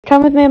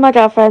Come with me and my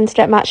girlfriend to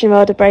get matching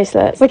welded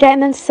bracelets. We're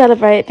getting them to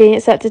celebrate being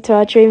accepted to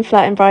our dream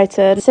flat in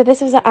Brighton. So this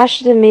was at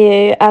Ashton and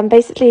Miu, and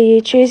basically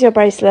you choose your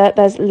bracelet.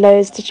 There's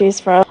loads to choose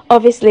from.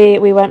 Obviously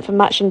we went for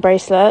matching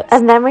bracelets,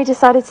 and then we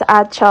decided to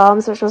add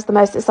charms, which was the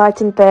most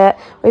exciting bit.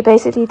 We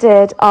basically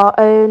did our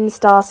own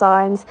star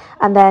signs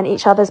and then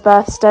each other's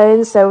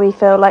birthstones, so we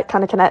feel like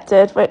kind of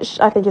connected, which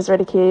I think is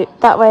really cute.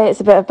 That way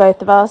it's a bit of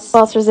both of us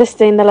whilst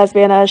resisting the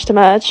lesbian urge to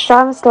merge. So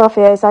I'm a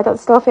Scorpio, so I got the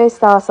Scorpio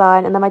star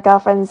sign, and then my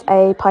girlfriend's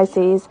a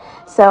Pisces.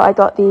 So I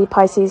got the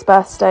Pisces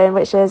birthstone,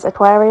 which is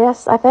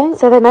Aquarius, I think.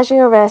 So they measure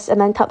your wrist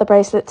and then cut the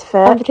bracelet to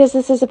fit. And because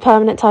this is a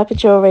permanent type of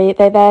jewellery,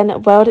 they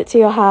then weld it to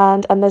your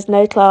hand and there's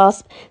no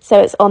clasp,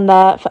 so it's on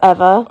there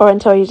forever, or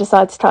until you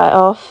decide to cut it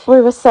off. We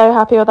were so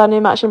happy with our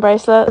new matching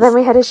bracelets. But then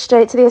we headed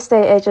straight to the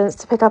estate agents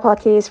to pick up our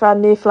keys for our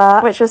new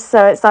flat, which was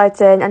so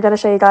exciting. I'm going to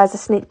show you guys a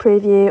sneak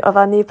preview of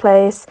our new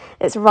place.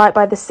 It's right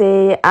by the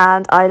sea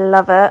and I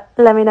love it.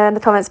 Let me know in the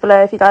comments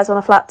below if you guys want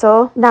a flat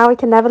tour. Now we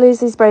can never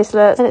lose these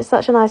bracelets, and it's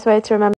such a nice way to remember